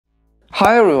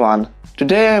Hi everyone!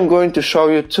 Today I am going to show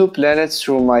you two planets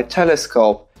through my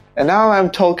telescope, and now I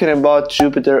am talking about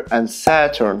Jupiter and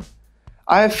Saturn.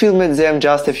 I filmed them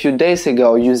just a few days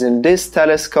ago using this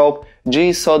telescope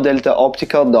GSO Delta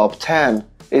Optical DOP-10.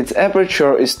 Its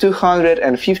aperture is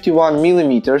 251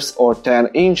 mm or 10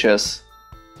 inches.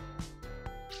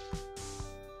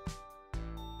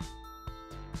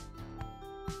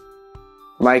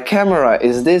 My camera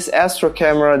is this Astro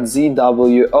Camera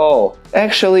ZWO,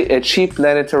 actually a cheap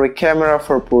planetary camera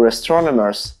for poor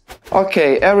astronomers.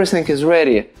 Okay, everything is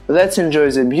ready, let's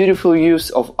enjoy the beautiful views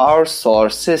of our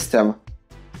solar system.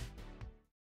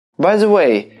 By the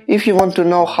way, if you want to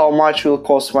know how much will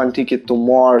cost one ticket to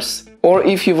Mars, or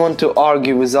if you want to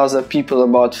argue with other people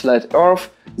about flat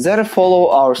Earth, then follow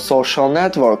our social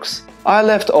networks. I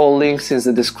left all links in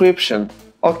the description.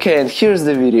 Okay, and here's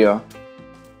the video.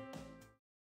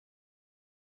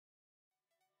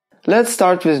 Let's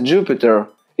start with Jupiter.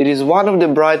 It is one of the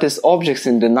brightest objects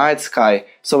in the night sky,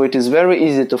 so it is very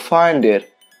easy to find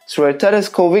it. Through a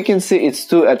telescope we can see its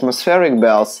two atmospheric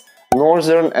belts,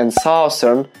 northern and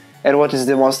southern, and what is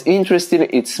the most interesting,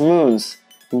 its moons,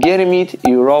 Ganymede,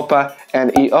 Europa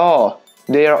and Io.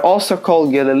 They are also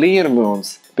called Galilean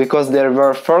moons, because they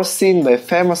were first seen by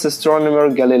famous astronomer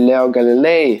Galileo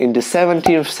Galilei in the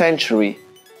 17th century.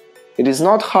 It is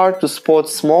not hard to spot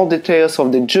small details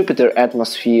of the Jupiter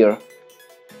atmosphere.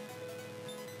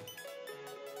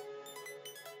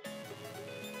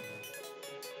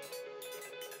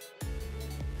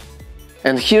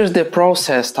 And here's the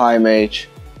process time age.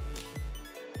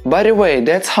 By the way,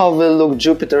 that's how we'll look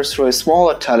Jupiter through a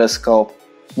smaller telescope.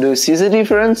 Do you see the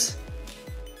difference?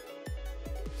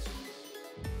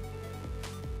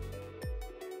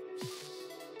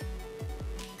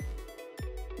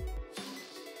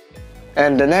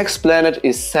 And the next planet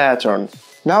is Saturn.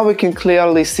 Now we can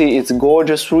clearly see its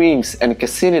gorgeous rings and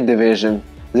Cassini division.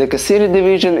 The Cassini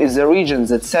division is the region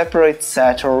that separates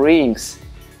Saturn rings.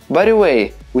 By the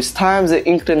way, with time the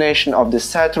inclination of the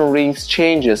Saturn rings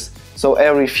changes, so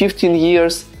every 15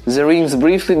 years the rings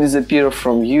briefly disappear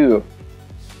from view.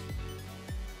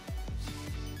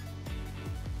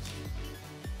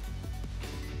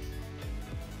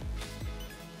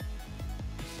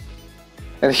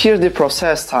 And here's the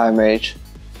process time age.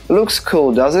 Looks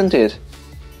cool, doesn't it?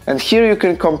 And here you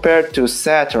can compare two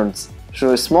Saturns,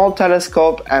 through a small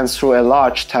telescope and through a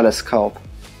large telescope.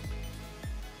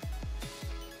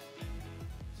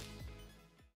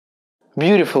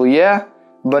 Beautiful, yeah?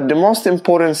 But the most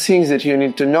important thing that you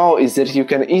need to know is that you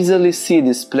can easily see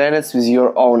these planets with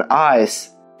your own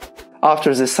eyes.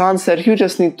 After the sunset you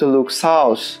just need to look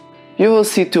south. You will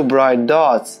see two bright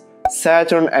dots,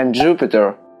 Saturn and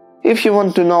Jupiter. If you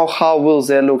want to know how will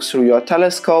they look through your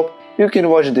telescope, you can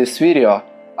watch this video.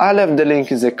 I left the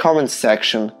link in the comments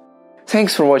section.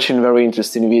 Thanks for watching very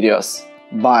interesting videos.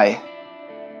 Bye!